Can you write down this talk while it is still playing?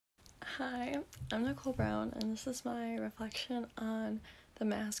Hi, I'm Nicole Brown, and this is my reflection on The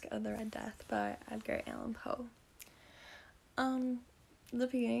Mask of the Red Death by Edgar Allan Poe. The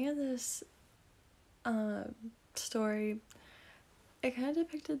beginning of this story, it kind of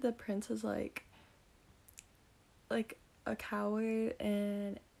depicted the prince as like a coward,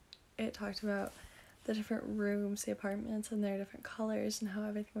 and it talked about the different rooms, the apartments, and their different colors, and how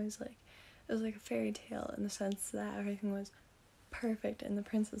everything was like, it was like a fairy tale in the sense that everything was perfect in the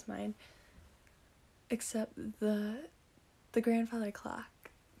prince's mind, except the grandfather clock,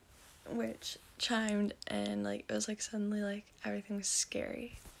 which chimed, and like it was like suddenly like everything was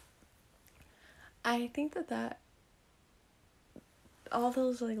scary. I think that all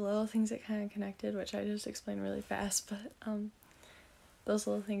those like little things that kind of connected, which I just explained really fast, but those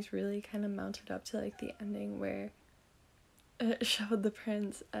little things really kind of mounted up to like the ending where it showed the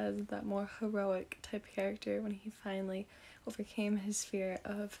prince as that more heroic type character when he finally overcame his fear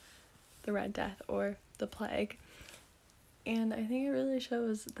of the Red Death or the plague. And I think it really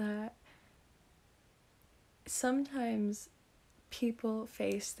shows that sometimes people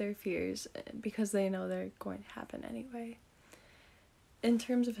face their fears because they know they're going to happen anyway. In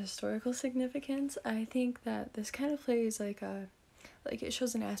terms of historical significance, I think that this kind of plays like it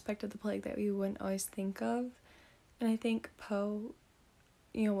shows an aspect of the plague that we wouldn't always think of. And I think Poe,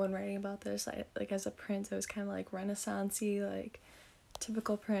 when writing about this, like as a prince, it was kind of like Renaissance-y, like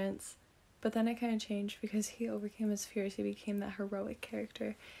typical prince. But then it kind of changed because he overcame his fears. He became that heroic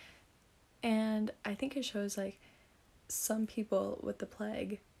character. And I think it shows like some people with the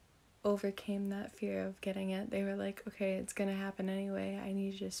plague overcame that fear of getting it. They were like, okay, it's gonna happen anyway. I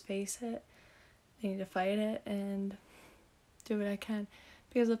need to just face it. I need to fight it and do what I can.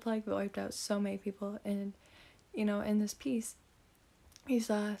 Because the plague wiped out so many people. And, in this piece, you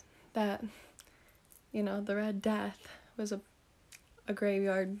saw that, the Red Death was a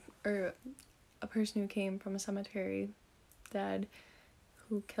graveyard, or a person who came from a cemetery dead,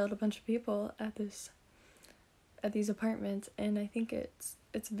 who killed a bunch of people at these apartments. And I think it's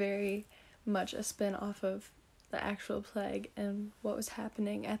very much a spin off of the actual plague and what was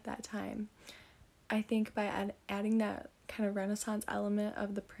happening at that time. I think by adding that kind of Renaissance element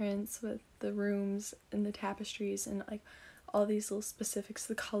of the prince with the rooms and the tapestries and like all these little specifics,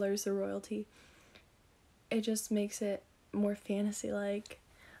 the colors, the royalty, it just makes it more fantasy-like,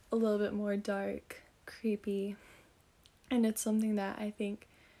 a little bit more dark, creepy. And it's something that I think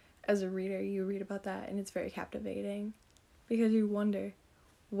as a reader, you read about that and it's very captivating because you wonder,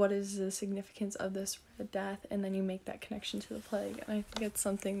 what is the significance of this Red Death? And then you make that connection to the plague. And I think it's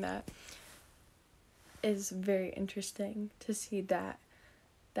something that is very interesting to see that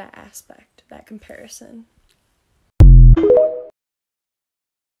aspect, that comparison.